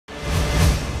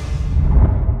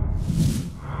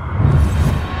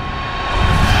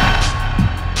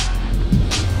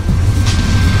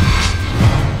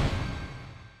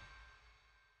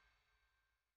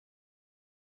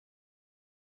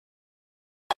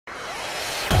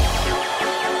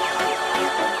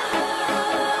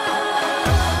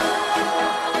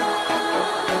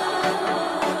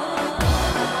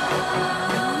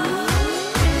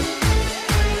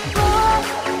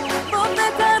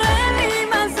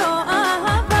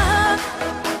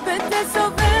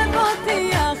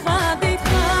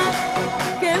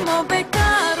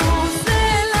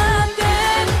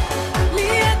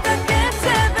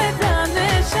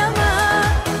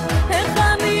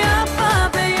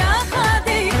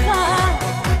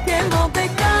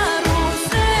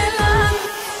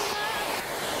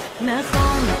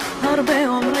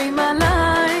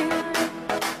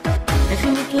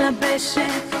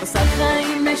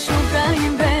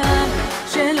משוגעים בעם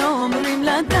שלא אומרים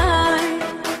לה די.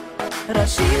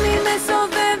 ראשים היא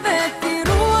מסובבת,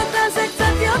 תראו אותה זה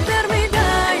קצת יותר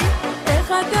מדי.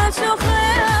 איך אתה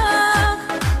שוכח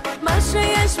מה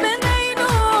שיש בינינו,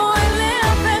 אין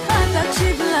לאף אחד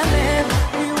תקשיב ללב,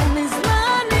 כי הוא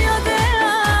מזמן יודע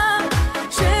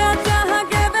שאתה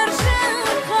הגבר של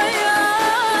חיי.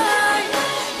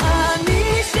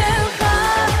 אני שלך,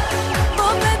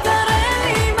 בוא ותראה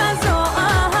לי מה זו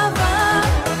אהבה,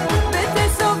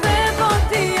 ותסובב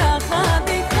אותי יחד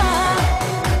איתך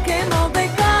כמו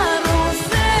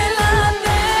בקרוסלה.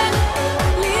 תן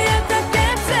לי את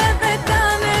הקצב ואת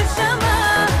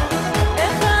הנשמה,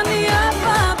 איך אני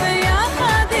יפה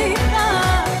ביחד איתך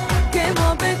כמו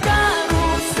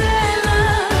בקרוסלה.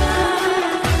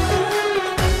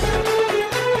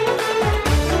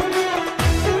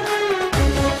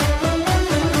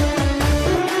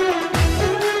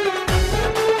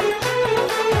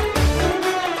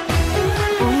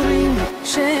 אומרים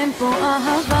שאין פה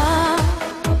אהבה,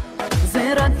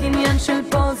 זה רק עניין של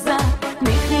פוזה,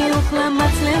 מחיוך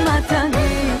למצלמה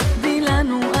תגידי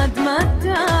לנו עד מתי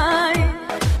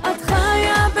את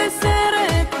חיה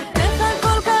בסרט, איך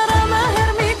הכל קרה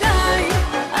מהר מדי.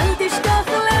 אל תשכח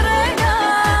לרגע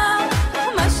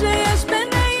מה שיש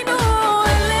בינינו,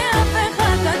 אין לאף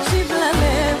אחד תקשיב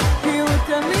ללב, כי הוא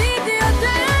תמיד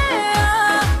יודע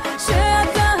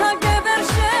שאתה הגבר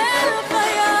של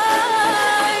חיי.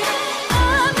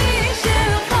 אני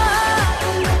שלך,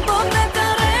 בוא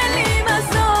ותראה לי מה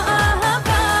זו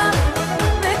אהבה,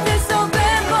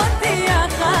 ותסובב אותי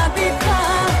יחד איתך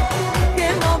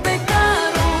כמו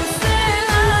בקרוסלה.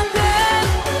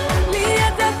 תן לי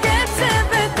את הקצב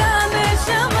ואת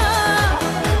הנשמה,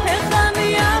 איך אני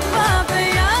יפה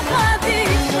ביחד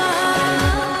איתך.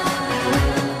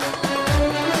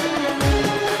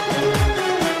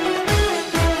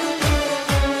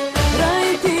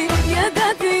 ראיתי,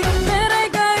 ידעתי,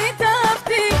 לרגע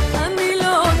התאהבתי, אני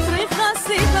לא צריכה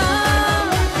סיבה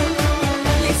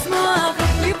לשמוח,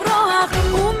 לברוח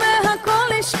ומהכל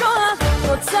לשכוח,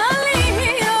 רוצה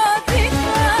להיות איתך.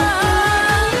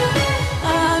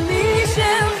 אני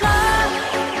שלך,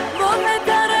 בוא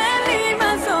ותראה לי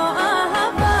מה זו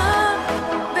אהבה,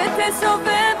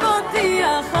 ותסובב אותי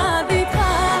יחד איתך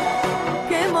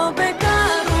כמו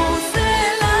בקרוסלה.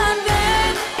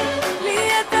 תן לי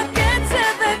את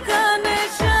הקצב ואת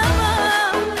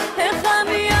הנשמה, איך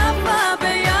אני יפה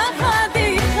ביחד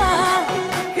איתך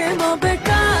כמו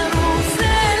בקרוסלה.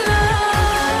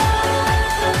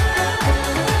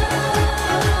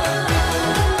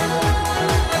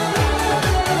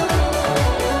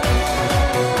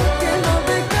 כמו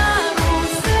בקרוסלה.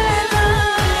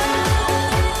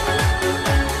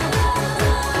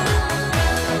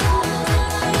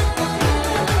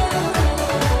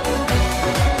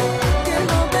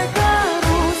 כמו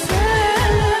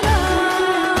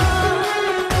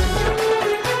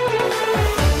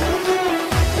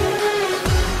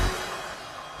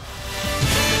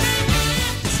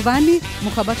С вами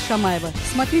Мухаббат Шамаева.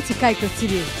 Смотрите Kaykov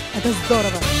TV. Это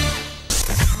здорово.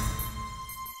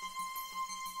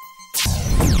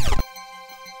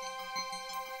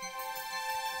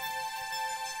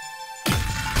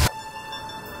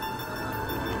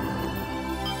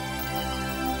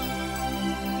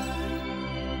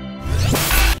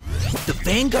 The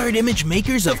Vanguard image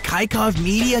makers of Kaykov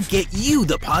Media get you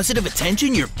the positive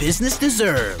attention your business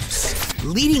deserves.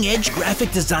 Leading-edge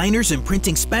graphic designers and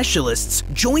printing specialists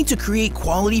join to create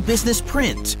quality business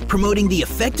print, promoting the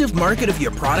effective market of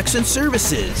your products and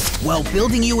services, while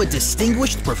building you a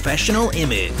distinguished professional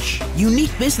image.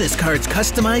 Unique business cards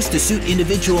customized to suit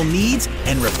individual needs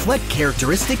and reflect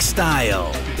characteristic style.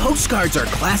 Postcards are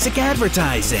classic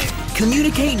advertising.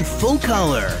 Communicate in full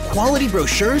color. Quality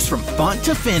brochures from font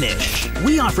to finish.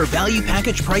 We offer value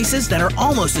package prices that are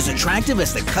almost as attractive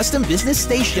as the custom business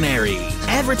stationery.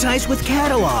 Advertise with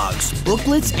catalogs,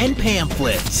 booklets, and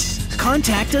pamphlets.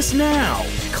 Contact us now.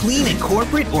 Clean and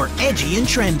corporate or edgy and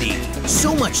trendy. So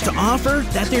much to offer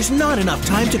that there's not enough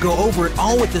time to go over it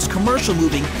all with this commercial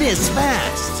moving this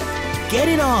fast. Get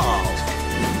it all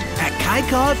at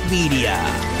Kaykov Media.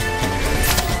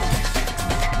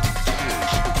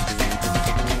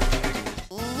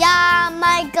 Я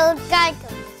Майкл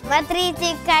Kaykov. Смотрите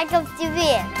Kaykov TV.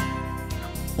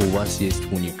 У вас есть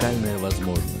уникальная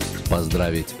возможность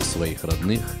поздравить своих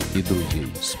родных и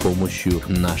друзей с помощью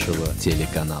нашего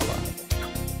телеканала,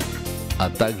 а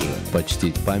также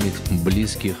почтить память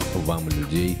близких вам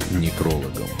людей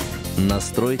некрологам.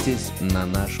 Настройтесь на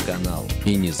наш канал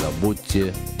и не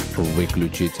забудьте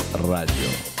выключить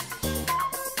радио.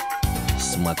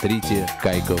 Смотрите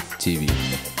Kaykov TV.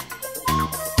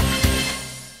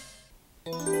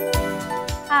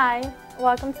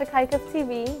 welcome to Kaykov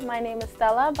TV. My name is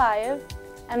Stella Abayev,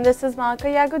 and this is Malka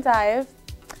Yagudayev.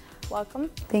 Welcome.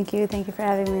 Thank you for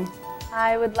having me.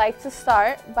 I would like to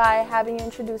start by having you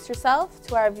introduce yourself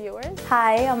to our viewers.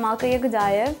 Hi, I'm Malka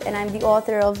Yagudayev, and I'm the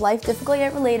author of Life Difficult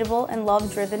Yet Relatable and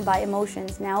Love Driven by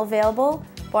Emotions, now available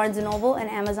Barnes & Noble and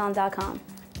Amazon.com.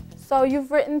 So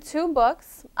you've written 2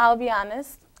 books. I'll be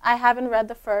honest, I haven't read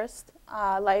the first,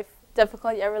 Life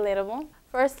Difficult Yet Relatable.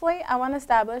 Firstly, I want to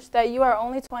establish that you are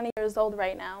only 20 years old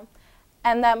right now,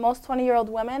 and that most 20-year-old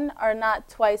women are not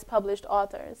twice published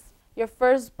authors. Your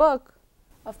first book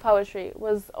of poetry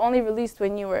was only released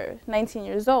when you were 19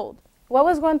 years old. What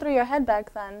was going through your head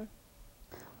back then?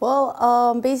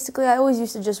 Well, basically I always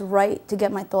used to just write to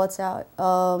get my thoughts out.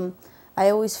 I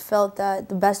always felt that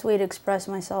the best way to express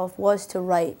myself was to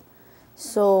write.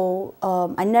 So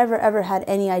I never ever had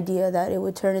any idea that it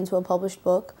would turn into a published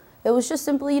book. It was just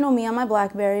simply, me on my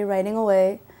BlackBerry writing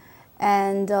away,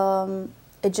 and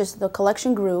the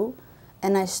collection grew,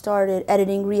 and I started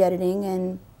editing, re-editing,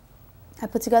 and I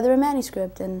put together a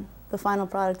manuscript, and the final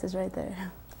product is right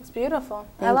there. It's beautiful.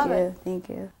 I love it. Thank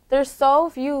you. There's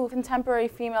so few contemporary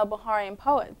female Baharian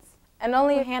poets, and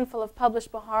only a handful of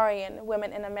published Baharian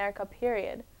women in America,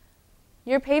 period.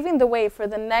 You're paving the way for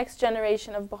the next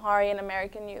generation of Baharian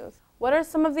American youth. What are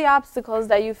some of the obstacles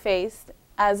that you faced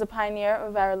as a pioneer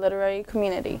of our literary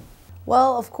community?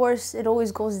 Well, of course, it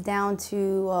always goes down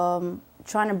to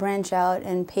trying to branch out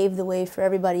and pave the way for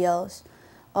everybody else.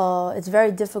 It's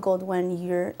very difficult when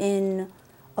you're in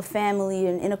a family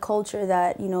and in a culture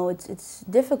that, it's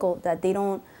difficult that they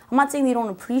don't, I'm not saying they don't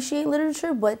appreciate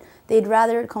literature, but they'd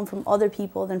rather it come from other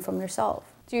people than from yourself.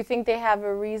 Do you think they have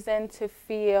a reason to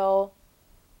feel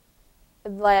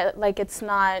like it's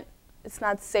not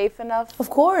safe enough? Of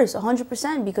course,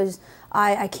 100%, because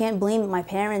I can't blame my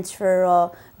parents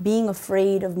for being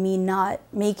afraid of me not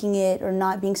making it or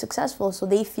not being successful. So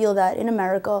they feel that in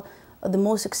America, the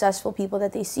most successful people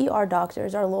that they see are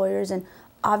doctors, are lawyers, and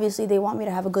obviously they want me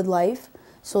to have a good life,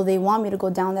 so they want me to go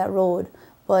down that road.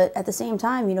 But at the same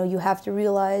time, you have to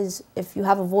realize if you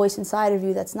have a voice inside of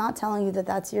you that's not telling you that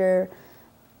that's your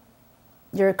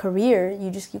career,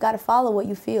 you got to follow what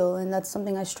you feel, and that's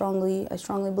something I strongly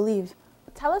believe.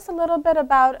 Tell us a little bit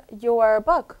about your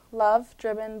book, Love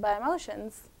Driven by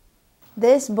Emotions.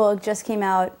 This book just came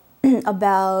out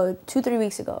about 2-3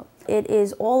 weeks ago. It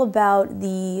is all about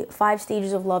the 5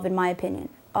 stages of love, in my opinion.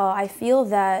 I feel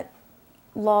that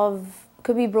love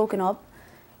could be broken up,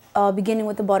 beginning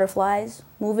with the butterflies,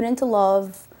 moving into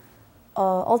love,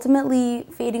 ultimately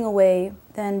fading away,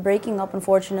 then breaking up,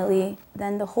 unfortunately,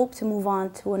 then the hope to move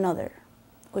on to another,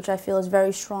 which I feel is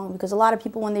very strong, because a lot of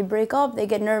people, when they break up, they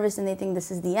get nervous and they think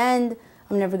this is the end,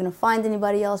 I'm never going to find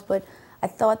anybody else, but I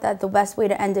thought that the best way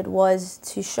to end it was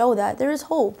to show that there is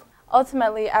hope.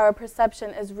 Ultimately, our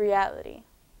perception is reality.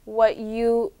 What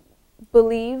you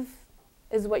believe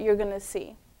is what you're going to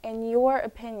see. In your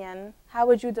opinion, how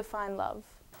would you define love?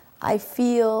 I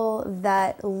feel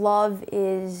that love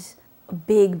is a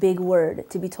big, big word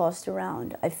to be tossed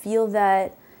around. I feel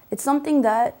that it's something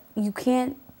that you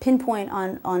can't pinpoint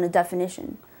on a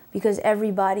definition, because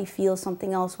everybody feels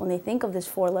something else when they think of this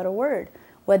 4-letter word,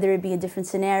 whether it be a different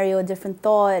scenario, a different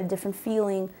thought, a different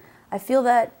feeling. I feel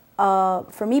that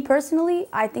for me personally,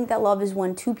 I think that love is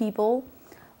when 2 people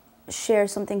share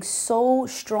something so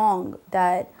strong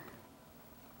that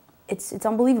it's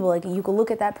unbelievable. Like, you could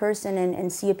look at that person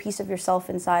and see a piece of yourself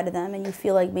inside of them, and you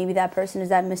feel like maybe that person is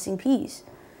that missing piece.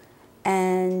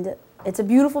 And it's a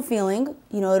beautiful feeling.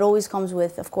 It always comes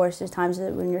with, of course, there's times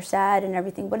when you're sad and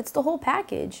everything, but it's the whole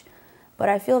package. But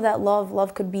I feel that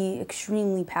love could be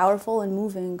extremely powerful and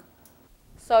moving.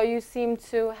 So you seem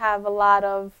to have a lot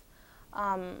of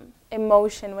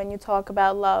emotion when you talk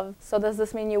about love. So does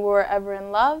this mean you were ever in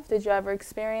love? Did you ever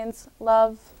experience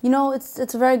love?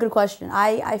 It's a very good question.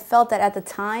 I felt that at the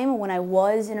time when I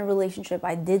was in a relationship,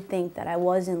 I did think that I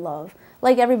was in love,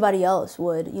 like everybody else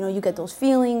would. You get those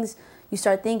feelings, you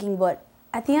start thinking, but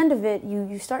at the end of it,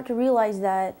 you start to realize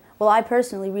that, well, I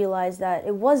personally realized that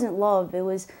it wasn't love. It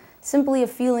was simply a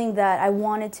feeling that I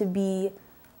wanted to be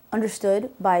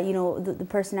understood by, the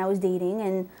person I was dating,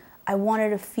 and I wanted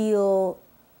to feel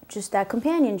just that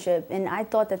companionship, and I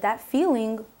thought that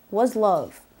feeling was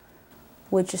love,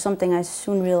 which is something I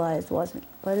soon realized wasn't,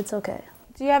 but it's okay.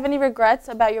 Do you have any regrets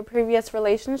about your previous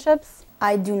relationships?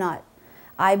 I do not.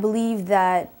 I believe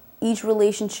that each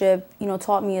relationship,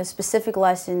 taught me a specific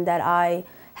lesson that I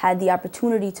had the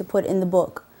opportunity to put in the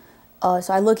book.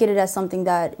 So I look at it as something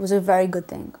that was a very good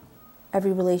thing.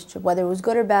 Every relationship, whether it was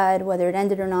good or bad, whether it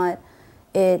ended or not,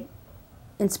 it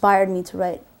inspired me to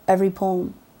write every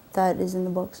poem that is in the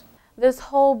books. This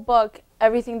whole book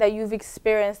everything that you've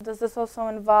experienced, does this also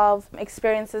involve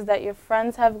experiences that your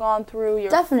friends have gone through,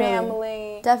 your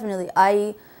family?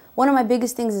 Definitely. One of my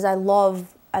biggest things is I love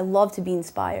to be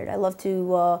inspired. I love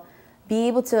to be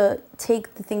able to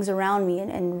take the things around me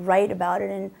and write about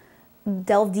it and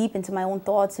delve deep into my own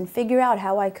thoughts and figure out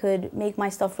how I could make my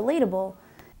stuff relatable.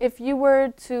 If you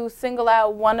were to single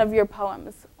out one of your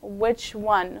poems, which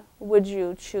one would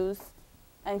you choose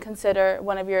and consider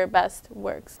one of your best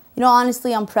works? You know,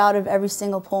 honestly, I'm proud of every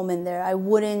single poem in there. I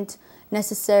wouldn't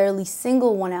necessarily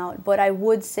single one out, but I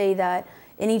would say that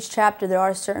in each chapter there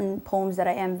are certain poems that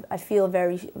I feel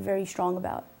very, very strong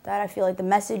about. That I feel like the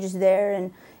message is there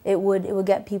and it would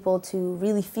get people to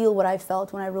really feel what I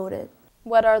felt when I wrote it.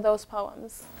 What are those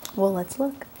poems? Well, let's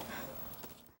look.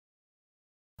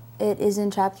 It is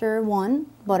in chapter 1,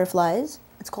 Butterflies.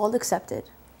 It's called Accepted.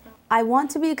 I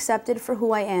want to be accepted for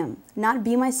who I am, not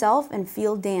be myself and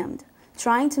feel damned,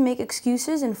 trying to make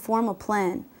excuses and form a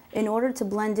plan in order to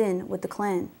blend in with the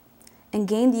clan and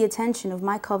gain the attention of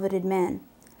my coveted man.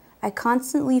 I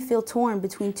constantly feel torn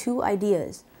between two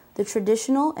ideas, the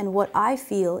traditional and what I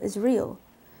feel is real.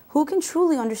 Who can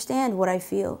truly understand what I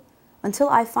feel? Until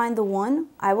I find the one,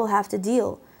 I will have to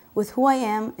deal with who I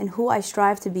am and who I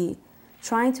strive to be,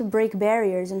 trying to break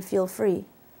barriers and feel free,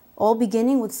 all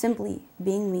beginning with simply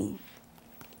being me.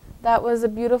 That was a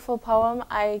beautiful poem.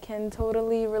 I can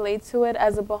totally relate to it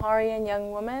as a Baharian young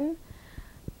woman.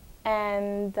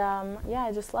 And yeah,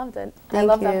 I just loved it. I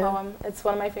love that poem. It's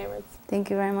one of my favorites. Thank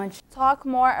you very much. Talk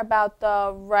more about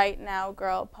the Right Now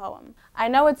Girl poem. I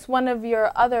know it's one of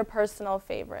your other personal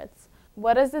favorites.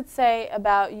 What does it say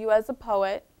about you as a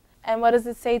poet, and what does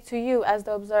it say to you as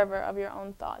the observer of your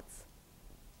own thoughts?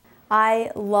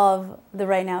 I love the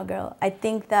Right Now Girl. I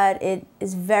think that it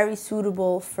is very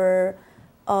suitable for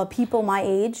people my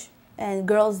age and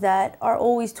girls that are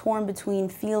always torn between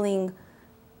feeling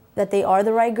that they are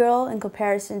the right girl in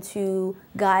comparison to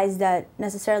guys that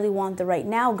necessarily want the right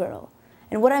now girl.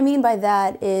 And what I mean by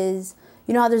that is,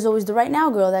 you know how there's always the right now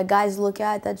girl that guys look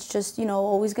at that's just, you know,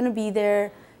 always gonna be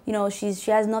there. You know, she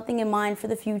has nothing in mind for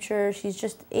the future. She's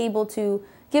just able to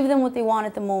give them what they want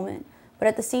at the moment. But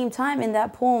at the same time, in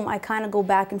that poem, I kind of go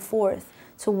back and forth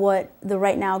to what the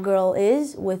right now girl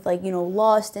is with, like, you know,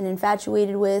 lost and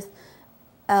infatuated with,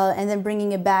 and then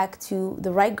bringing it back to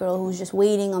the right girl who's just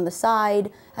waiting on the side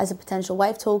as a potential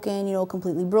wife token, you know,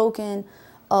 completely broken.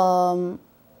 And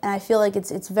I feel like it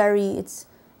sucks.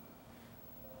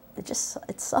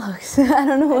 I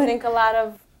don't know. I think a lot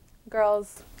of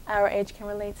girls our age can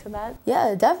relate to that.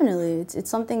 Yeah, definitely. It's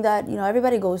something that, you know,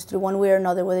 everybody goes through one way or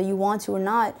another, whether you want to or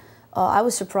not. I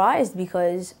was surprised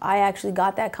because I actually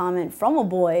got that comment from a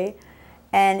boy,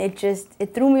 and it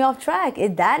threw me off track.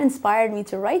 That inspired me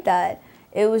to write that.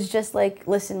 It was just like,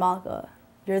 listen, Malka,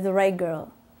 you're the right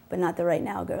girl, but not the right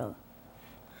now girl.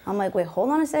 I'm like, wait, hold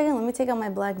on a second. Let me take out my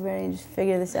BlackBerry and just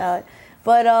figure this out.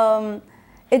 But I'm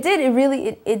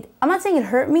not saying it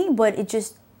hurt me, but it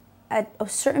just, at a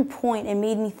certain point, it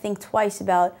made me think twice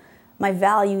about my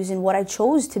values and what I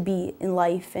chose to be in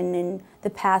life and in the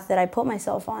path that I put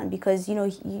myself on. Because, you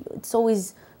know, it's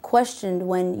always questioned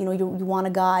when, you know, you want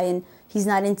a guy and he's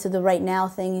not into the right now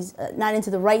thing. He's not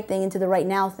into the right thing, into the right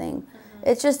now thing. Mm-hmm.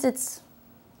 It's just, it's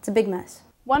a big mess.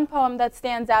 One poem that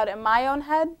stands out in my own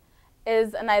head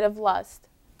is A Night of Lust.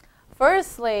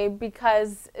 Firstly,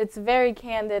 because it's very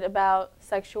candid about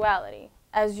sexuality.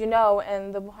 As you know,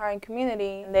 in the Baharian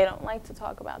community, they don't like to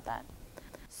talk about that.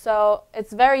 So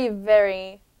it's very,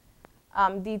 very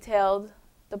detailed,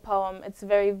 the poem. It's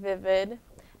very vivid,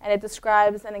 and it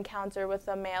describes an encounter with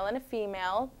a male and a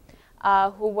female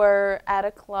who were at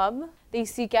a club. They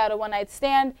seek out a one-night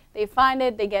stand, they find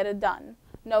it, they get it done.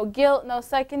 No guilt, no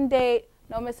second date,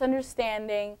 no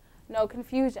misunderstanding, no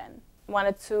confusion.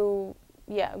 Wanted to,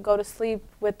 yeah, go to sleep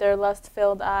with their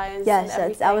lust-filled eyes.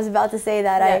 Yes, I was about to say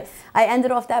that. Yes. I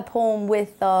ended off that poem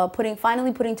with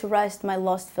finally putting to rest my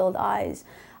lust-filled eyes.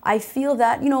 I feel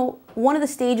that, you know, one of the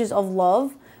stages of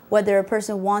love, whether a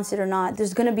person wants it or not,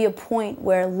 there's going to be a point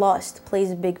where lust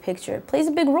plays a big picture, plays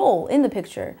a big role in the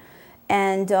picture.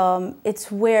 And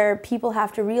it's where people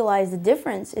have to realize the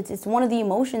difference. It's one of the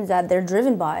emotions that they're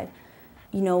driven by.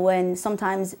 You know, when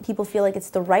sometimes people feel like it's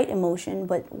the right emotion,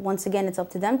 but once again, it's up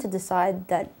to them to decide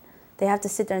that they have to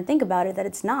sit there and think about it, that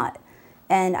it's not.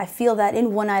 And I feel that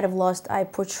in One Night of Lust, I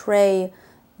portray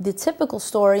the typical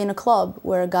story in a club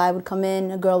where a guy would come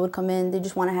in, a girl would come in, they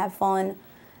just want to have fun,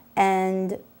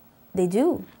 and they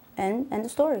do. And end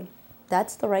of story.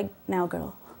 That's the right now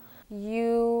girl.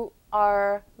 You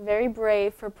are very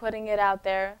brave for putting it out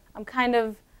there. I'm kind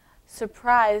of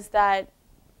surprised that,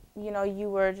 you know, you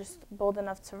were just bold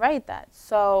enough to write that.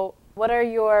 So What are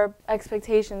your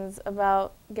expectations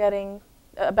about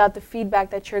about the feedback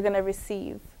that you're going to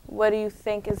receive? What do you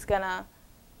think is going to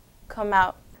come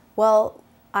out? Well,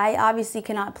 I obviously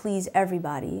cannot please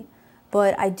everybody,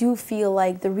 but I do feel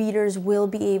like the readers will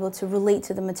be able to relate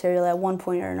to the material at one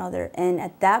point or another. And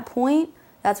at that point,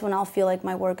 that's when I'll feel like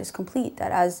my work is complete.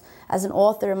 That as an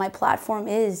author, my platform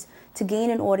is to gain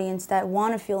an audience that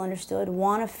want to feel understood,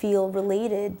 want to feel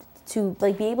related to,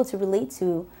 like be able to relate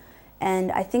to.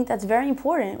 And I think that's very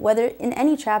important. Whether in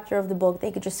any chapter of the book,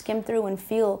 they could just skim through and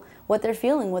feel what they're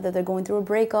feeling, whether they're going through a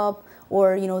breakup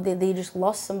or, you know, they just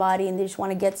lost somebody and they just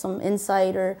want to get some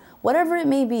insight or whatever it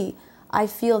may be. I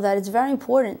feel that it's very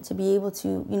important to be able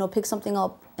to, you know, pick something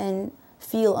up and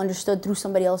feel understood through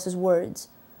somebody else's words.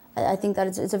 I think that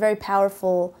it's a very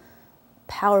powerful,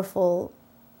 I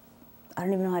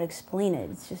don't even know how to explain it.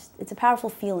 It's a powerful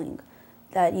feeling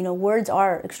that, you know, words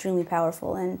are extremely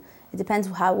powerful, and it depends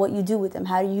what you do with them,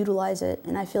 how you utilize it.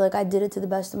 And I feel like I did it to the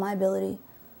best of my ability.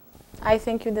 I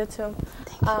think you did too.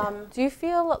 Do you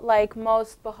feel like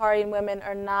most Baharian women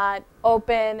are not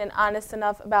open and honest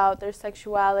enough about their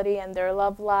sexuality and their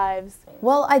love lives?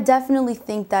 Well, I definitely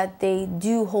think that they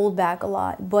do hold back a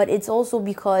lot, but it's also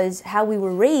because how we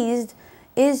were raised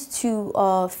is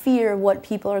to fear what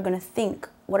people are going to think.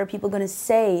 What are people going to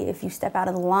say if you step out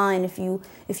of the line, if you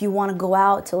want to go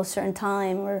out till a certain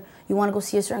time, or you want to go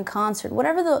see a certain concert,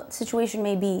 whatever the situation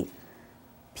may be.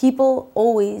 People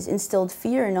always instilled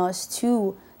fear in us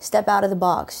to step out of the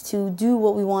box, to do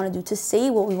what we want to do, to say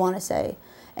what we want to say.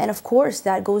 And of course,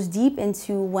 that goes deep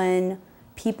into when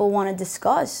people want to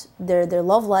discuss their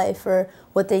love life or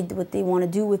what they want to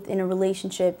do within a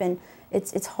relationship. And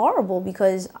it's horrible,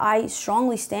 because I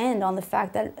strongly stand on the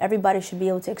fact that everybody should be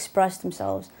able to express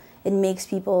themselves. It makes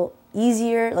people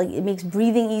easier, like it makes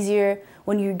breathing easier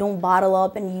when you don't bottle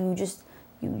up and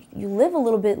you live a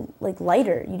little bit like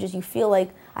lighter. You feel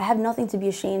like I have nothing to be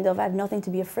ashamed of, I have nothing to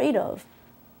be afraid of.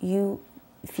 You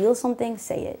feel something,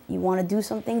 say it. You want to do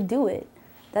something, do it.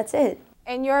 That's it.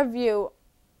 In your view,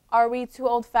 are we too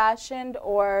old-fashioned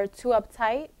or too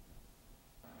uptight?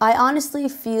 I honestly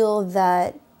feel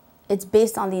that it's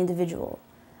based on the individual.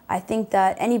 I think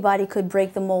that anybody could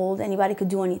break the mold, anybody could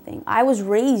do anything. I was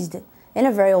raised in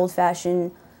a very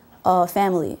old-fashioned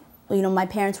family. You know, my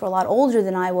parents were a lot older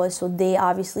than I was, so they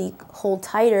obviously hold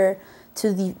tighter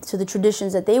to the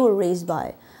traditions that they were raised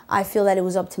by. I feel that it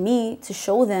was up to me to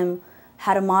show them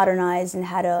how to modernize and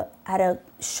how to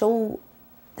show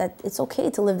that it's okay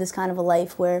to live this kind of a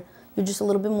life where you're just a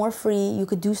little bit more free. You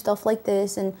could do stuff like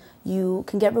this and you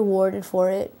can get rewarded for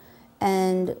it,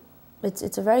 and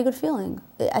it's a very good feeling.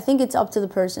 I think it's up to the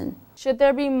person. Should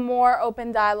there be more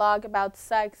open dialogue about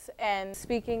sex and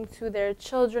speaking to their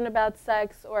children about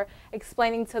sex or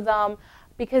explaining to them?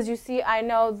 Because you see, I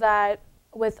know that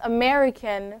with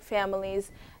American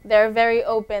families, they're very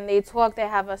open. They talk, they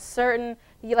have a certain,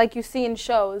 like you see in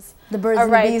shows. The birds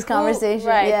and the bees conversation.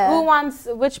 Right. Yeah.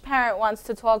 Which parent wants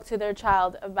to talk to their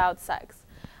child about sex?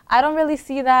 I don't really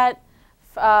see that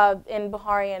in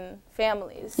Baharian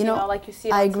families, you know, like you see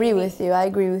it on I agree TV. with you. I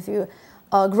agree with you.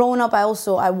 Growing up,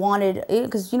 I wanted,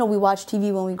 because, you know, we watch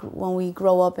TV when we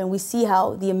grow up, and we see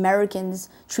how the Americans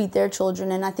treat their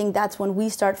children, and I think that's when we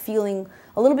start feeling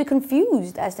a little bit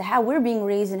confused as to how we're being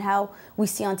raised and how we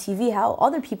see on TV how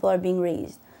other people are being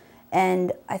raised.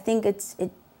 And I think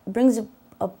it brings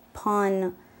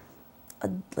upon a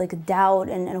doubt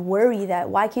and a worry that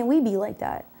why can't we be like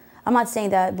that? I'm not saying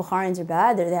that Baharians are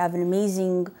bad. They have an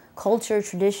amazing culture,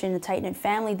 tradition, a tight-knit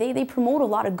family. They promote a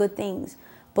lot of good things.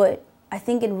 But I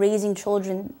think in raising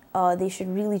children, they should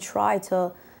really try to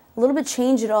a little bit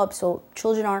change it up so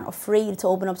children aren't afraid to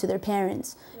open up to their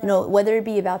parents. Right. You know, whether it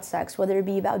be about sex, whether it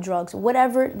be about drugs,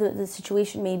 whatever the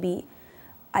situation may be.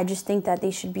 I just think that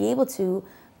they should be able to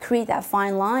create that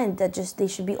fine line that they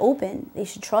should be open. They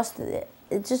should trust it.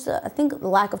 It's just, I think, the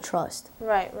lack of trust.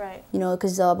 Right, right. You know,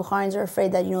 because Baharians are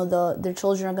afraid that, you know, their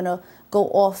children are going to go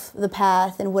off the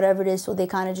path and whatever it is, so they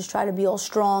kind of just try to be all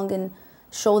strong and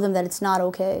show them that it's not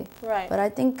okay. Right. But I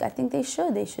think they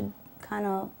should. They should kind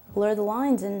of blur the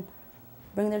lines and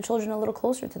bring their children a little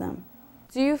closer to them.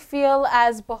 Do you feel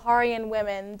as Baharian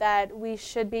women that we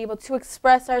should be able to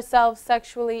express ourselves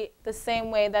sexually the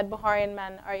same way that Baharian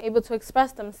men are able to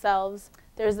express themselves?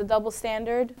 There's a double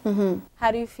standard. Mm-hmm.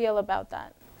 How do you feel about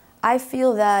that? I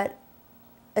feel that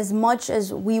as much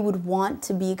as we would want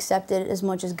to be accepted as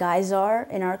much as guys are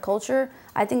in our culture,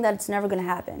 I think that it's never going to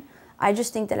happen. I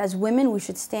just think that as women, we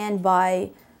should stand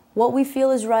by what we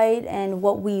feel is right and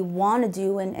what we want to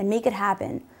do and make it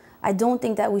happen. I don't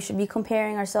think that we should be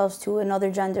comparing ourselves to another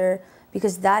gender,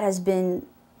 because that has been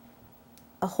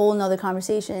a whole nother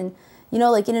conversation. You know,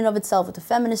 like in and of itself with the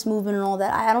feminist movement and all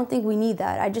that, I don't think we need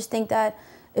that. I just think that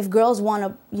if girls want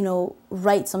to, you know,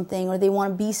 write something or they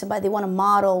want to be somebody, they want to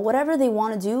model, whatever they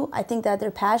want to do, I think that their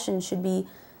passion should be,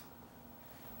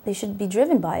 they should be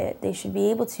driven by it. They should be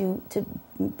able to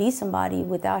be somebody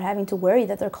without having to worry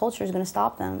that their culture is going to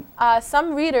stop them.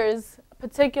 Some readers,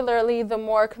 particularly the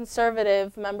more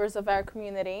conservative members of our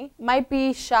community, might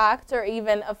be shocked or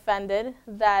even offended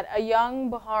that a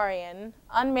young Baharian,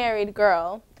 unmarried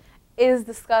girl is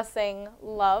discussing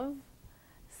love,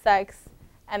 sex,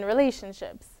 and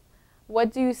relationships.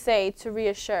 What do you say to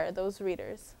reassure those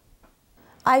readers?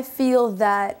 I feel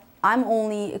that I'm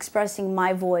only expressing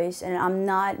my voice and I'm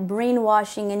not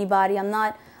brainwashing anybody. I'm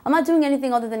not doing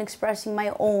anything other than expressing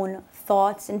my own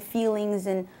thoughts and feelings,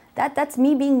 and that's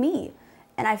me being me.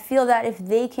 And I feel that if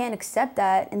they can't accept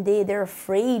that and they're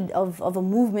afraid of a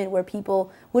movement where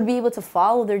people would be able to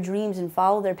follow their dreams and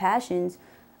follow their passions,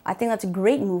 I think that's a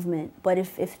great movement. But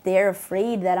if they're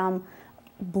afraid that I'm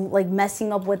like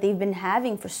messing up what they've been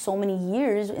having for so many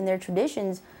years in their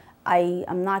traditions,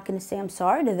 I'm not going to say I'm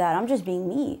sorry to that. I'm just being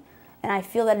me. And I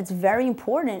feel that it's very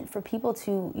important for people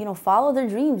to, you know, follow their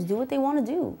dreams, do what they want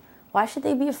to do. Why should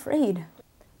they be afraid?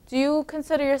 Do you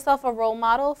consider yourself a role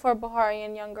model for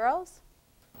Baharian young girls?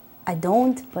 I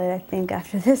don't, but I think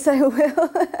after this I will.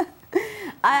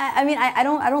 I mean, I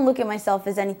don't look at myself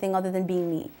as anything other than being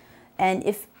me. And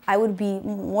if I would be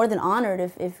more than honored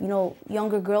if you know,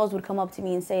 younger girls would come up to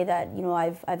me and say that, you know,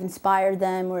 I've inspired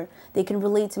them or they can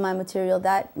relate to my material.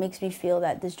 That makes me feel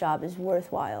that this job is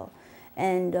worthwhile.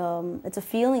 And it's a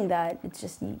feeling that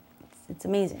it's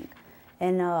amazing.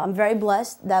 And I'm very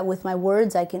blessed that with my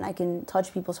words I can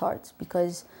touch people's hearts,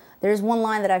 because there's one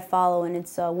line that I follow, and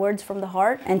it's words from the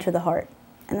heart enter the heart.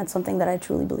 And that's something that I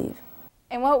truly believe.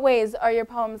 In what ways are your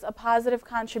poems a positive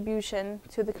contribution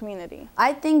to the community?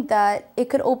 I think that it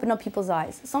could open up people's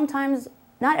eyes. Sometimes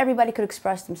not everybody could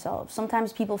express themselves.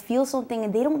 Sometimes people feel something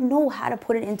and they don't know how to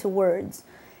put it into words.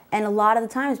 And a lot of the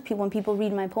times when people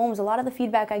read my poems, a lot of the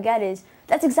feedback I get is,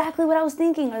 that's exactly what I was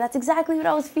thinking, or that's exactly what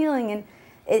I was feeling. And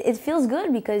it feels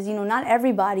good because, you know, not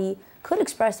everybody could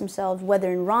express themselves,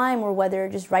 whether in rhyme or whether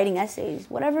just writing essays,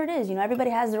 whatever it is. You know, everybody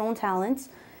has their own talents.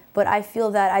 But I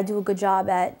feel that I do a good job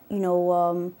at, you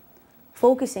know,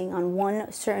 focusing on one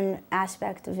certain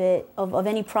aspect of it, of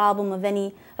any problem, of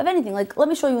anything. Like, let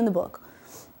me show you in the book.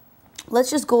 Let's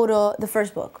just go to the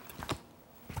first book.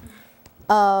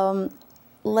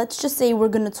 Let's just say we're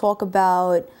going to talk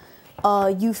about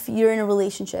you're in a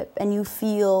relationship and you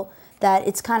feel that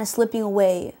it's kind of slipping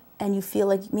away and you feel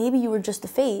like maybe you were just a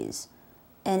phase.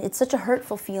 And it's such a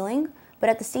hurtful feeling, but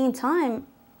at the same time,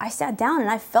 I sat down and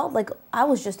I felt like I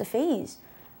was just a phase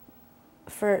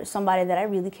for somebody that I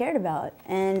really cared about.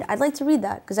 And I'd like to read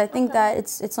that because I think that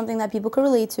it's something that people could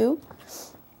relate to.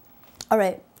 All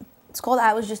right, it's called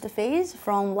I Was Just a Phase,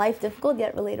 from Life Difficult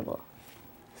Yet Relatable.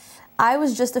 I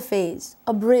was just a phase,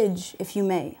 a bridge, if you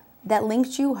may, that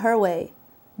linked you her way,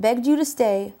 begged you to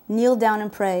stay, kneel down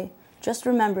and pray, just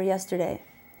remember yesterday.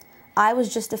 I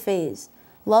was just a phase,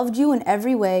 loved you in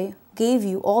every way, gave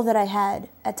you all that I had,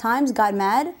 at times got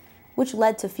mad, which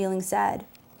led to feeling sad.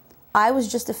 I was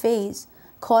just a phase,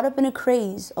 caught up in a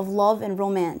craze of love and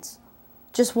romance,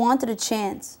 just wanted a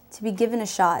chance to be given a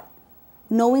shot,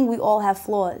 knowing we all have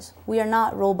flaws, we are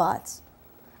not robots.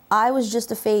 I was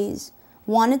just a phase,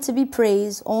 wanted to be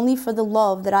praised only for the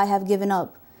love that I have given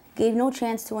up, gave no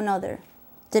chance to another,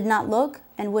 did not look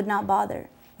and would not bother.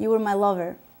 You were my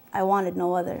lover, I wanted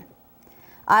no other.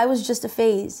 I was just a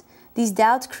phase. These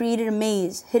doubts created a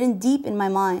maze, hidden deep in my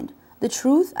mind. The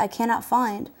truth I cannot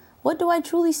find. What do I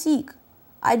truly seek?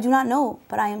 I do not know,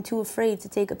 but I am too afraid to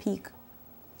take a peek.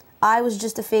 I was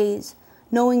just a phase,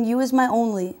 knowing you as my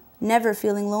only, never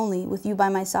feeling lonely with you by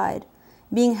my side,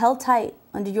 being held tight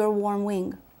under your warm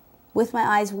wing, with my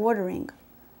eyes watering.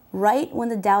 Right when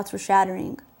the doubts were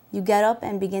shattering, you get up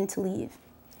and begin to leave.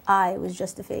 I was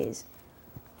just a phase.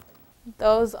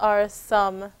 Those are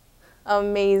some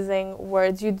amazing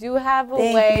words. You do have a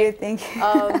way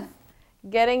of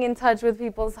getting in touch with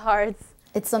people's hearts.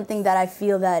 It's something that I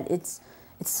feel that it's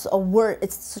a word.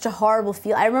 It's such a horrible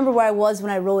feel. I remember where I was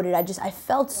when I wrote it. I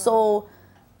felt so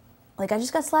like I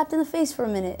just got slapped in the face for a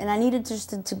minute, and I needed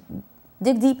to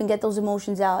dig deep and get those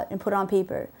emotions out and put it on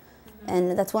paper.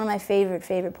 And that's one of my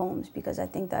favorite poems because I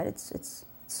think that it's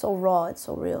so raw, it's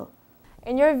so real.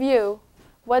 In your view,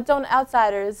 what don't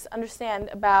outsiders understand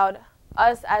about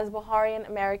us as Baharian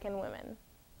American women?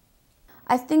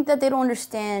 I think that they don't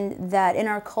understand that in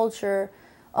our culture,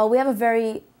 we have a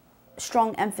very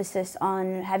strong emphasis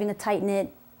on having a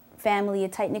tight-knit family, a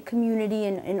tight-knit community,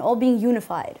 and all being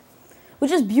unified,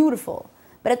 which is beautiful.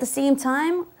 But at the same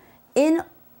time, in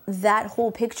that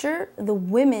whole picture, the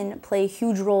women play a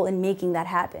huge role in making that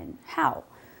happen. How?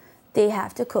 They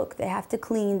have to cook, they have to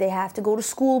clean, they have to go to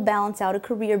school, balance out a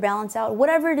career, balance out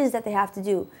whatever it is that they have to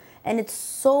do. And it's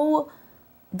so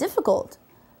difficult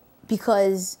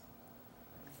because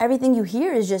everything you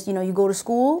hear is just, you go to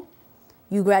school,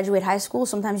 you graduate high school,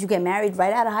 sometimes you get married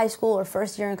right out of high school or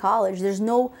first year in college. There's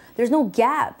no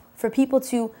gap for people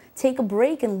to take a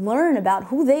break and learn about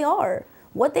who they are,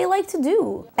 what they like to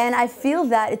do. And I feel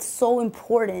that it's so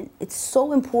important. It's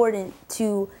so important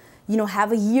to,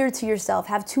 have a year to yourself,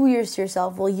 have 2 years to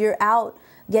yourself while you're out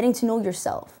getting to know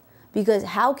yourself. Because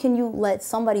how can you let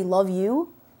somebody love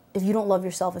you if you don't love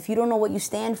yourself, if you don't know what you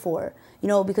stand for?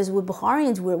 Because with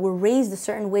Baharians, we're raised a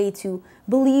certain way to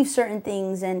believe certain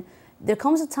things, and there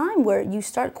comes a time where you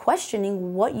start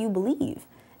questioning what you believe.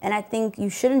 And I think you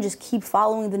shouldn't just keep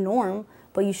following the norm,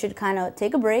 but you should kind of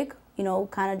take a break,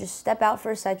 kind of just step out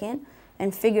for a second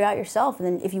and figure out yourself. And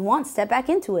then if you want, step back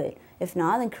into it. If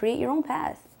not, then create your own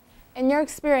path. In your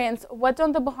experience, what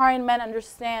don't the Baharian men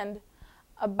understand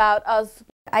about us?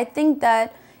 I think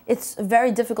that it's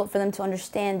very difficult for them to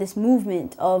understand this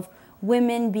movement of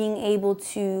women being able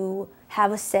to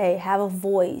have a say, have a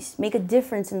voice, make a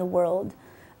difference in the world,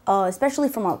 especially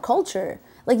from our culture.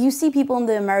 Like, you see people in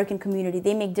the American community,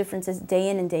 they make differences day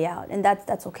in and day out, and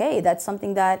that's okay. That's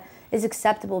something that is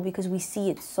acceptable because we see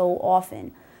it so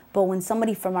often. But when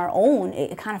somebody from our own,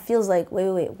 it kind of feels like,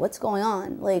 wait, what's going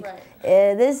on? Like,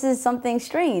 this is something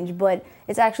strange, but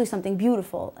it's actually something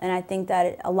beautiful. And I think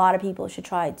that a lot of people should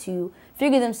try to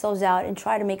figure themselves out and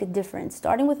try to make a difference,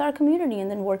 starting with our community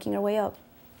and then working our way up.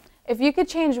 If you could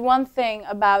change one thing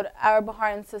about our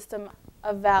Baharian system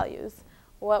of values,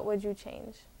 what would you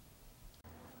change?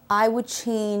 I would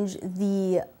change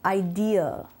the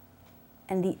idea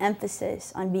and the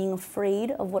emphasis on being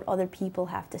afraid of what other people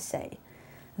have to say.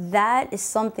 That is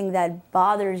something that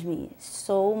bothers me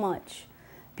so much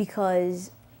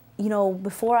because,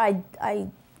 before I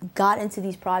got into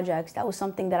these projects, that was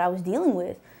something that I was dealing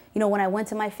with. When I went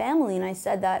to my family and I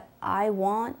said that I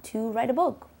want to write a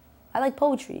book, I like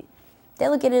poetry, they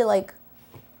look at it like,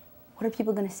 what are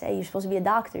people going to say? You're supposed to be a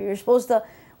doctor. You're supposed to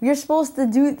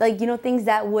do, things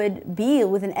that would be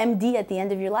with an MD at the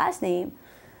end of your last name.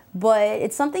 But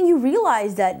it's something you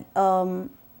realize that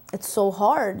it's so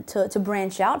hard to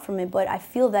branch out from it. But I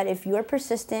feel that if you're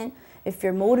persistent, if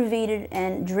you're motivated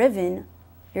and driven,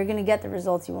 you're going to get the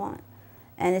results you want.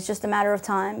 And it's just a matter of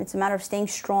time. It's a matter of staying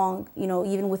strong,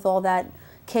 even with all that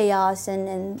chaos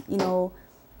and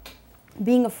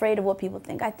being afraid of what people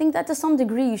think. I think that to some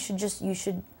degree you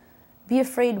should be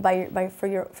afraid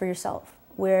for yourself,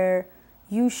 where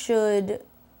you should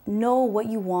know what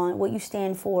you want, what you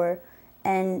stand for,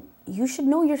 and you should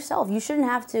know yourself. You shouldn't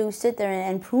have to sit there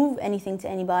and prove anything to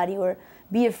anybody or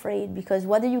be afraid, because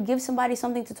whether you give somebody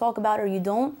something to talk about or you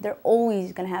don't, they're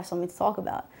always going to have something to talk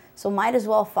about. So might as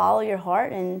well follow your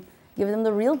heart and give them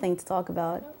the real thing to talk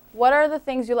about. What are the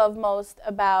things you love most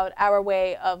about our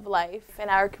way of life and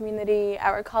our community,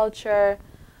 our culture,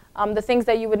 the things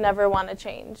that you would never want to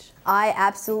change? I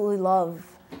absolutely love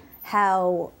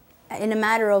how, in a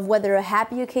matter of whether a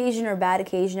happy occasion or a bad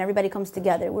occasion, everybody comes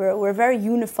together. We're a very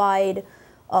unified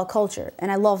culture,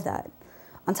 and I love that.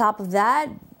 On top of that,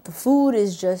 the food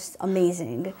is just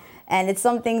amazing, and it's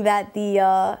something that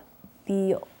the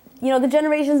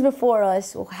generations before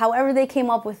us, however they came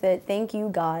up with it, thank you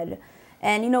God.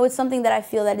 And it's something that I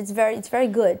feel that it's very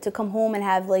good to come home and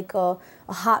have like a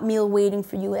hot meal waiting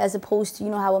for you, as opposed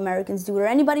to how Americans do it, or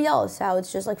anybody else, how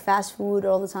it's just like fast food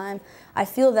all the time. I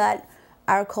feel that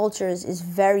our culture is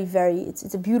very,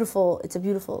 it's a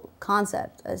beautiful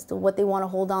concept as to what they want to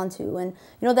hold on to. And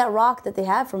that rock that they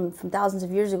have from thousands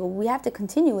of years ago, we have to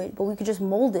continue it, but we could just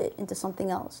mold it into something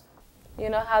else. You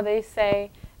know how they say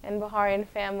in Baharian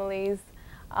families,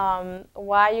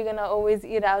 why are you going to always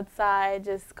eat outside?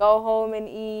 Just go home and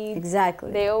eat.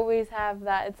 Exactly. They always have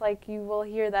that. It's like you will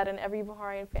hear that in every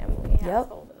Baharian family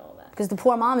household and all that. Because the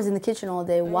poor mom is in the kitchen all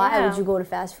day. Why would you go to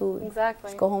fast food? Exactly.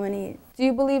 Just go home and eat. Do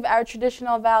you believe our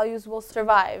traditional values will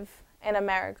survive in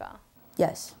America?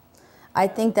 Yes. I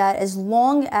think that as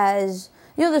long as,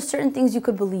 there's certain things you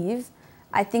could believe.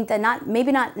 I think that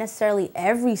maybe not necessarily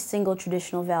every single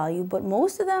traditional value, but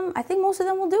most of them, I think most of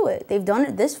them will do it. They've done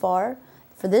it this far,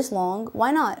 for this long.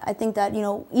 Why not? I think that,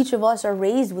 each of us are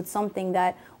raised with something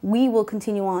that we will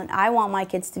continue on. I want my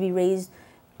kids to be raised,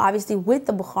 obviously, with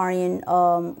the Baharian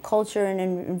culture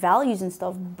and values and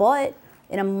stuff, but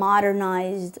in a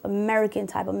modernized American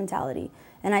type of mentality.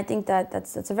 And I think that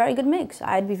that's a very good mix.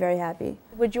 I'd be very happy.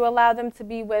 Would you allow them to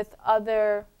be with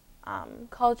other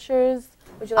cultures?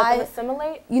 Would you let them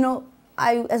assimilate?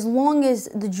 as long as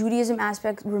the Judaism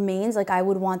aspect remains, like I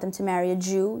would want them to marry a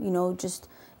Jew, you know, just,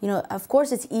 you know, of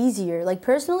course it's easier. Like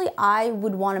personally, I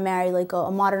would want to marry like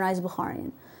a modernized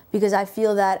Baharian, because I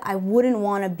feel that I wouldn't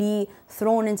want to be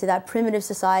thrown into that primitive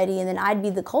society and then I'd be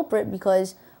the culprit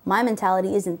because my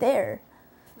mentality isn't there.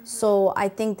 So I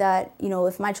think that, you know,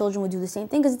 if my children would do the same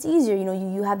thing, because it's easier, you know,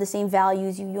 you have the same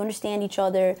values, you understand each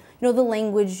other, you know, the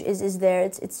language is there.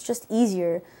 It's just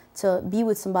easier to be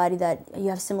with somebody that you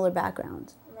have similar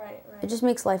backgrounds. Right. It just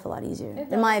makes life a lot easier,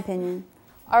 in my opinion.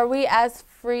 Are we as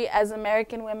free as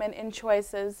American women in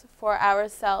choices for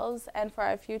ourselves and for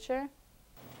our future?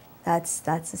 That's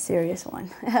a serious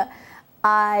one.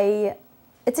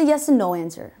 It's a yes and no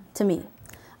answer to me.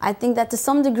 I think that to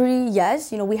some degree,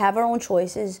 yes, you know, we have our own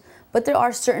choices, but there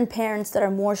are certain parents that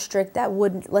are more strict that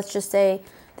would, let's just say,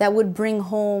 that would bring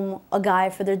home a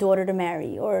guy for their daughter to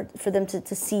marry or for them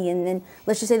to see. And then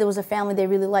let's just say there was a family they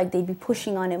really liked, they'd be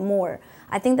pushing on it more.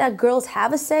 I think that girls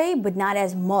have a say, but not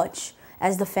as much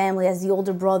as the family, as the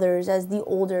older brothers, as the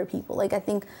older people. Like, I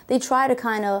think they try to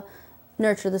kind of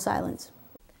nurture the silence.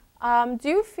 Do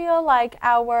you feel like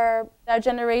our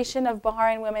generation of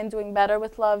Baharian women doing better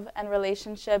with love and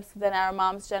relationships than our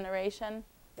mom's generation?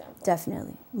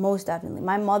 Definitely, most definitely.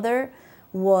 My mother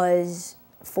was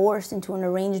forced into an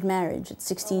arranged marriage at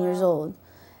 16 years old.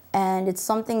 And it's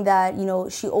something that, you know,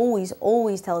 she always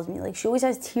tells me, like she always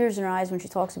has tears in her eyes when she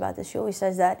talks about this. She always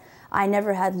says that I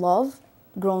never had love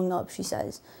growing up, she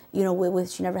says. You know,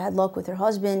 she never had luck with her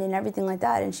husband and everything like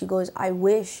that. And she goes, I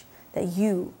wish that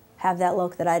you have that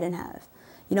luck that I didn't have.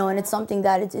 You know, and it's something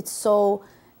that it's so,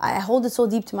 I hold it so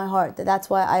deep to my heart that's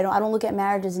why I don't look at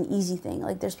marriage as an easy thing.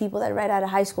 Like there's people that right out of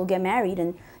high school get married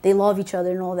and they love each other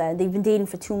and all that. They've been dating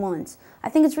for 2 months. I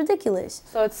think it's ridiculous.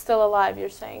 So it's still alive, you're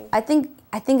saying? I think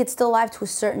it's still alive to a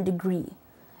certain degree.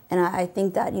 And I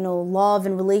think that, you know, love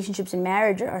and relationships and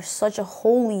marriage are such a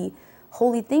holy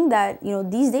thing that, you know,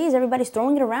 these days everybody's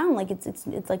throwing it around like it's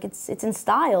in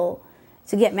style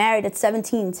to get married at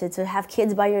 17, to have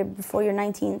kids before you're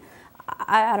 19.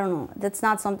 I don't know. That's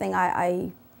not something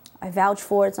I vouch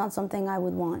for. It's not something I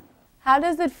would want. How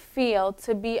does it feel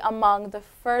to be among the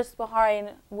first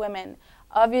Baharian women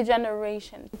of your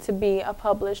generation to be a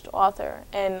published author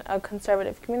in a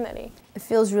conservative community? It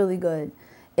feels really good.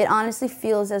 It honestly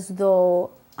feels as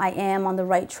though I am on the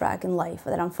right track in life,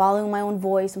 that I'm following my own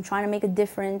voice, I'm trying to make a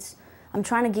difference, I'm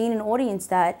trying to gain an audience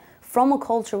that from a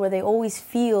culture where they always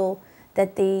feel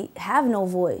that they have no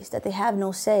voice, that they have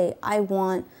no say, I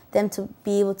want them to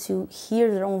be able to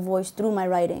hear their own voice through my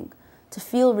writing, to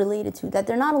feel related to, that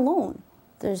they're not alone.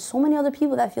 There's so many other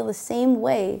people that feel the same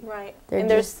way. Right, in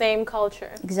their same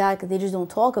culture. Exactly, they just don't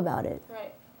talk about it.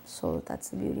 Right. So that's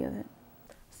the beauty of it.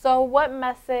 So what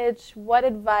message, what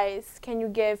advice can you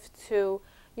give to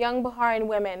young Baharian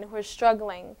women who are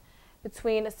struggling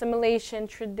between assimilation,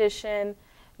 tradition?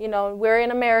 You know, we're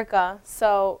in America,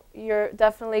 so you're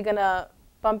definitely gonna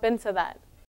bump into that.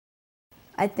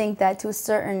 I think that to a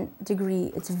certain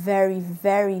degree, it's very,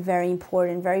 very, very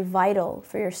important, very vital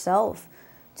for yourself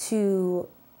to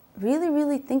really,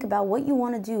 really think about what you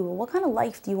want to do. What kind of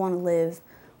life do you want to live?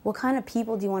 What kind of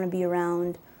people do you want to be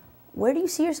around? Where do you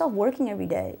see yourself working every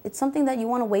day? It's something that you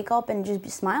want to wake up and just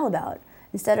smile about,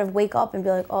 instead of wake up and be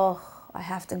like, oh, I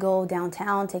have to go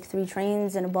downtown, take 3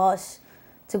 trains and a bus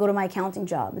to go to my accounting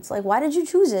job. It's like, why did you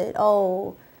choose it?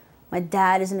 Oh, my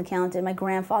dad is an accountant, my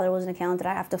grandfather was an accountant,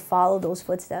 I have to follow those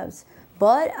footsteps.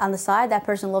 But on the side, that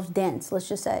person loves dance, let's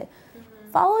just say.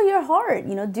 Follow your heart,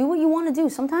 you know, do what you want to do.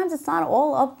 Sometimes it's not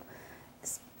all up.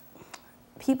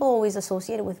 People always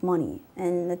associate it with money,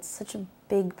 and it's such a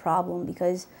big problem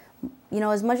because, you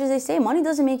know, as much as they say, money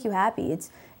doesn't make you happy. It's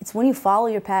when you follow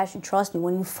your passion, trust me,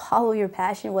 when you follow your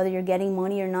passion, whether you're getting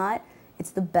money or not,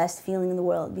 it's the best feeling in the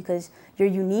world because you're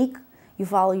unique, you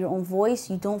follow your own voice,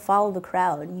 you don't follow the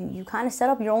crowd. You kind of set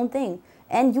up your own thing,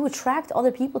 and you attract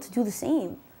other people to do the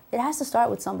same. It has to start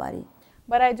with somebody.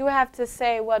 But I do have to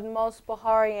say what most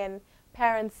Baharian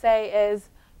parents say is,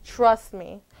 trust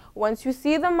me, once you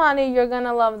see the money, you're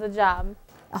gonna love the job.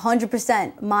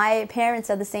 100%. My parents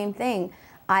said the same thing.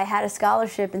 I had a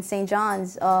scholarship in St.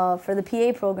 John's for the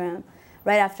PA program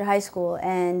right after high school,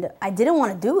 and I didn't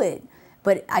want to do it,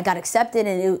 but I got accepted,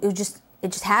 and it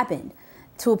just happened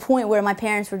to a point where my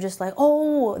parents were just like,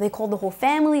 oh, they called the whole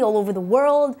family all over the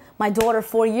world. My daughter,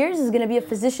 4 years, is going to be a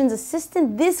physician's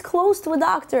assistant this close to a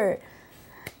doctor.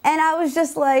 And I was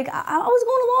just like, I was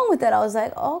going along with that. I was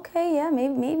like, okay, yeah,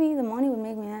 maybe the money would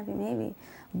make me happy, maybe.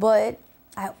 But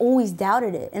I always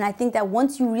doubted it. And I think that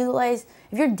once you realize,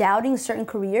 if you're doubting a certain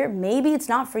career, maybe it's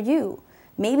not for you.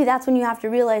 Maybe that's when you have to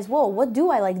realize, whoa, what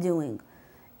do I like doing?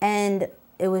 And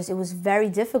it was very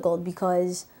difficult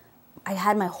because I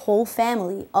had my whole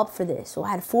family up for this. So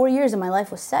I had 4 years and my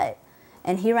life was set.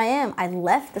 And here I am. I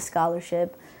left the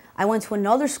scholarship. I went to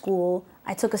another school.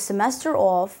 I took a semester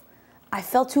off. I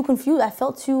felt too confused. I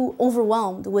felt too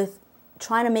overwhelmed with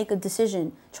trying to make a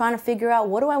decision, trying to figure out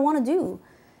what do I want to do.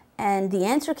 And the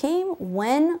answer came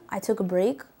when I took a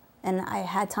break and I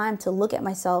had time to look at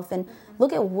myself and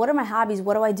look at what are my hobbies,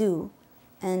 what do I do?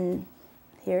 And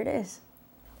here it is.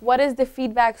 What is the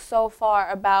feedback so far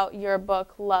about your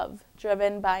book, Love,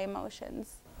 Driven by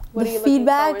Emotions? What are you looking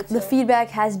forward to? The feedback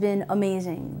has been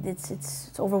amazing.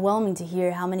 It's overwhelming to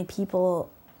hear how many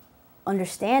people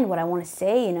understand what I want to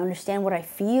say and understand what I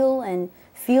feel and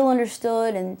feel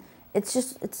understood, and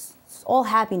it's all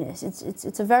happiness.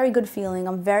 It's a very good feeling.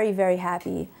 I'm very, very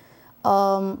happy.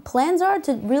 Plans are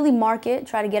to really market,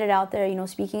 try to get it out there, you know,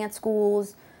 speaking at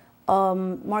schools,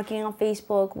 marketing on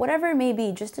Facebook, whatever it may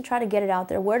be, just to try to get it out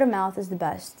there. Word of mouth is the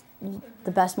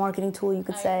best marketing tool you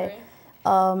could say.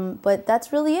 But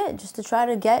that's really it, just to try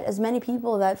to get as many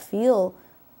people that feel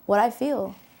what I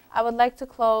feel. I would like to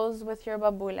close with your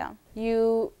babuля.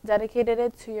 You dedicated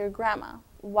it to your grandma.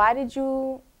 Why did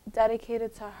you dedicate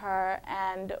it to her,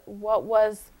 and what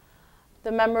was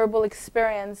the memorable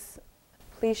experience?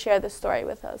 Please share the story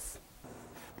with us.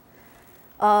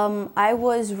 I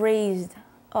was raised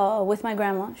with my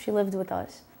grandma. She lived with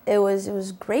us. It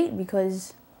was great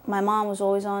because my mom was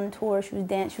always on tour. She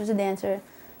was a dancer,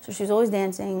 so she was always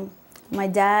dancing. My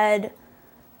dad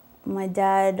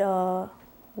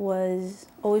was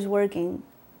always working,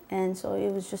 and so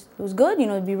it was good, you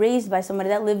know, to be raised by somebody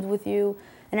that lived with you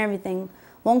and everything.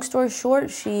 Long story short,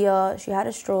 she had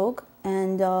a stroke,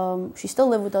 and she still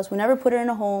lived with us. We never put her in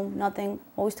a home, nothing.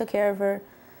 Always took care of her.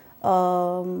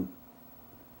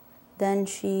 Then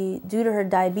due to her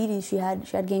diabetes, she had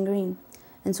gangrene,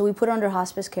 and so we put her under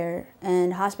hospice care.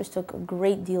 And hospice took a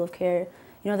great deal of care.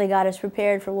 You know, they got us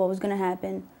prepared for what was going to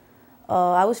happen.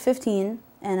 I was 15,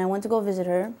 and I went to go visit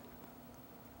her.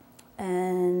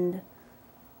 And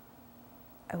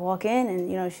I walk in, and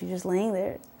you know, she's just laying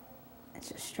there. It's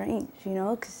just strange, you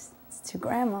know, because it's your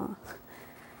grandma.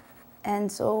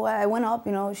 And so I went up,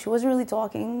 you know, she wasn't really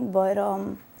talking, but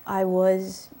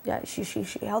she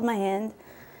held my hand,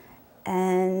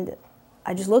 and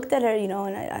I just looked at her, you know,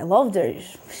 and I loved her.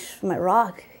 She was my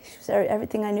rock. She was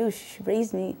everything I knew. She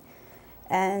raised me.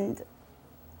 And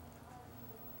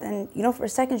then, you know, for a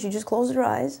second, she just closed her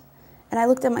eyes. And I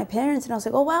looked at my parents, and I was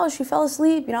like, oh, wow, she fell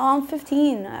asleep. You know, I'm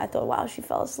 15. I thought, wow, she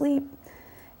fell asleep.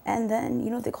 And then,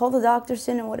 you know, they called the doctors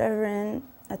in and whatever, and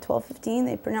at 12:15,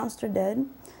 they pronounced her dead.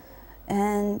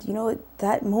 And, you know,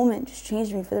 that moment just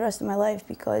changed me for the rest of my life,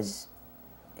 because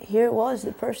here it was,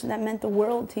 the person that meant the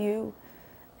world to you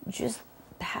just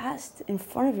passed in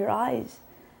front of your eyes.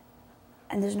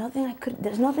 And there's nothing I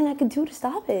could do to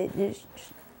stop it.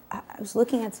 I was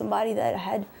looking at somebody that I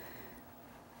had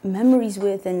memories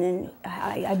with, and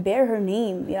I bear her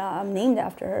name. Yeah, I'm named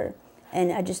after her.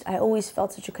 And I always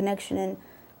felt such a connection, and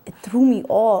it threw me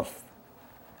off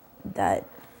that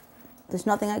there's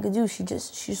nothing I could do. She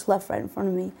just left right in front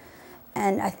of me.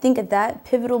 And I think at that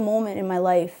pivotal moment in my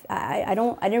life, I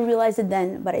didn't realize it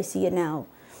then, but I see it now,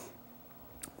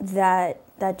 that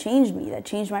changed me, that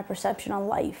changed my perception on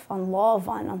life, on love,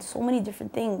 on so many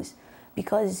different things.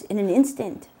 Because in an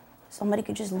instant, somebody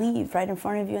could just leave right in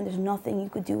front of you, and there's nothing you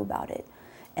could do about it.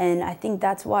 And I think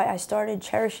that's why I started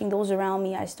cherishing those around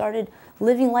me. I started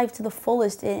living life to the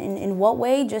fullest. In what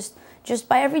way? Just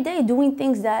by every day doing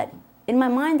things that in my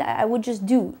mind I would just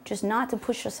do, just not to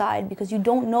push aside, because you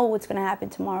don't know what's going to happen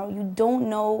tomorrow. You don't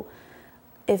know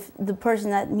if the person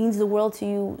that means the world to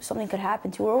you, something could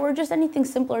happen to, or just anything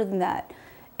simpler than that.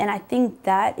 And I think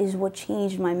that is what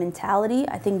changed my mentality.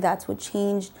 I think that's what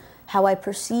changed how I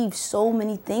perceive so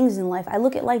many things in life. I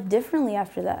look at life differently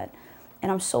after that.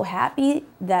 And I'm so happy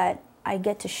that I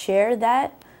get to share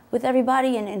that with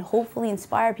everybody, and hopefully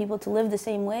inspire people to live the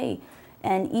same way.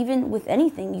 And even with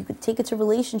anything, you could take it to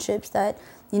relationships that,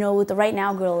 you know, with the right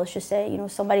now girl, let's just say, you know,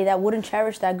 somebody that wouldn't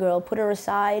cherish that girl, put her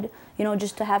aside, you know,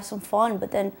 just to have some fun,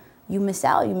 but then you miss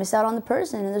out on the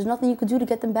person, and there's nothing you could do to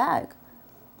get them back.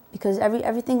 Because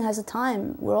everything has a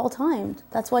time. We're all timed.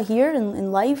 That's why here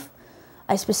in life,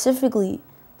 I specifically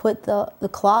put the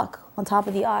clock on top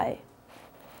of the eye.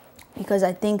 Because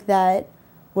I think that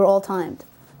we're all timed.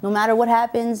 No matter what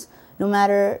happens, no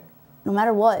matter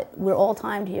what, we're all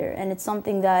timed here. And it's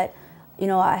something that, you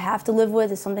know, I have to live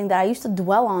with. It's something that I used to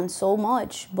dwell on so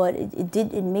much, but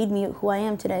it made me who I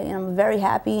am today. And I'm very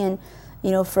happy, and,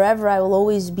 you know, forever I will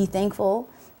always be thankful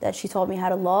that she taught me how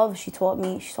to love. She taught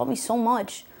me so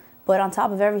much. But on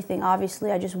top of everything,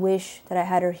 obviously, I just wish that I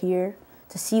had her here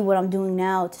to see what I'm doing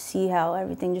now, to see how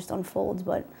everything just unfolds.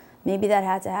 But maybe that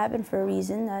had to happen for a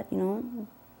reason that, you know,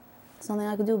 there's nothing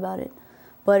I could do about it.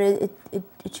 But it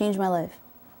changed my life.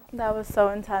 That was so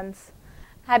intense.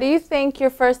 How do you think your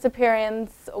first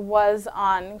appearance was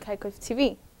on Kaykov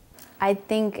TV? I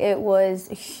think it was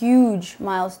a huge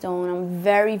milestone. I'm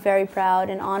very, very proud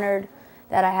and honored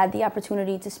that I had the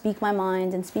opportunity to speak my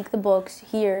mind and speak the books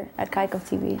here at Kaykov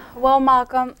TV. Well,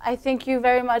 Malka, I thank you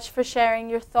very much for sharing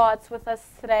your thoughts with us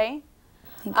today.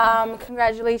 Thank you.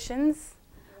 Congratulations.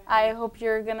 I hope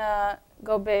you're gonna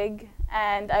go big,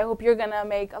 and I hope you're gonna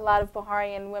make a lot of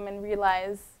Bahraini women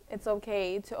realize it's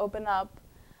okay to open up,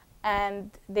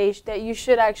 and that you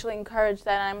should actually encourage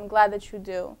that, and I'm glad that you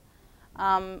do.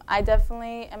 I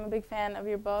definitely am a big fan of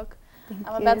your book.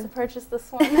 I'm about to purchase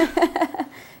this one.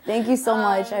 Thank you so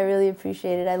much. I really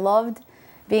appreciate it. I loved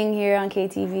being here on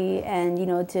KTV, and you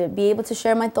know, to be able to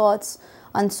share my thoughts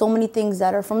on so many things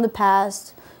that are from the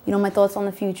past, you know, my thoughts on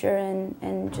the future,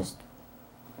 and just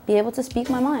be able to speak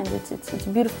my mind. It's a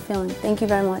beautiful feeling. Thank you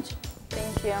very much.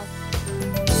 Thank you.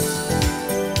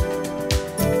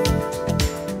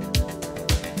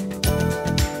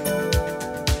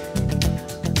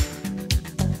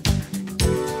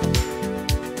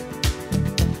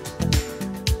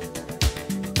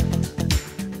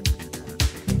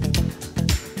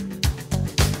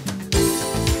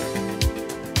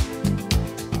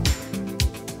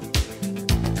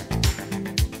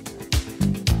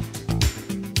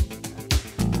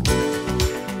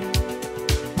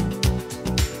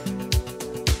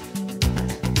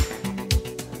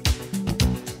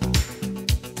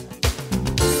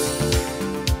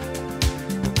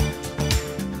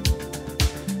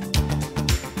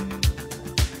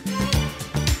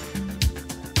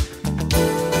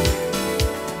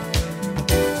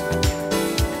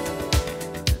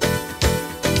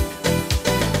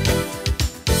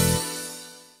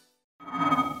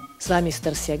 С вами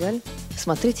Стер Сегаль.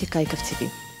 Смотрите Kaykov TV.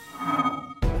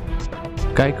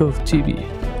 Kaykov TV.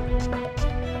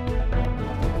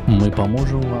 Мы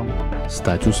поможем вам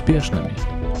стать успешными.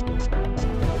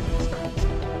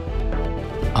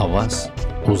 О вас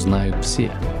узнают все.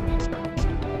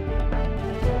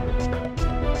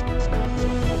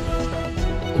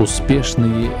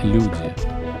 Успешные люди.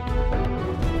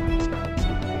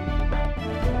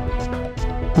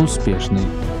 Успешный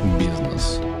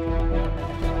бизнес.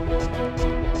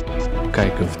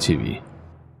 Kaykov TV.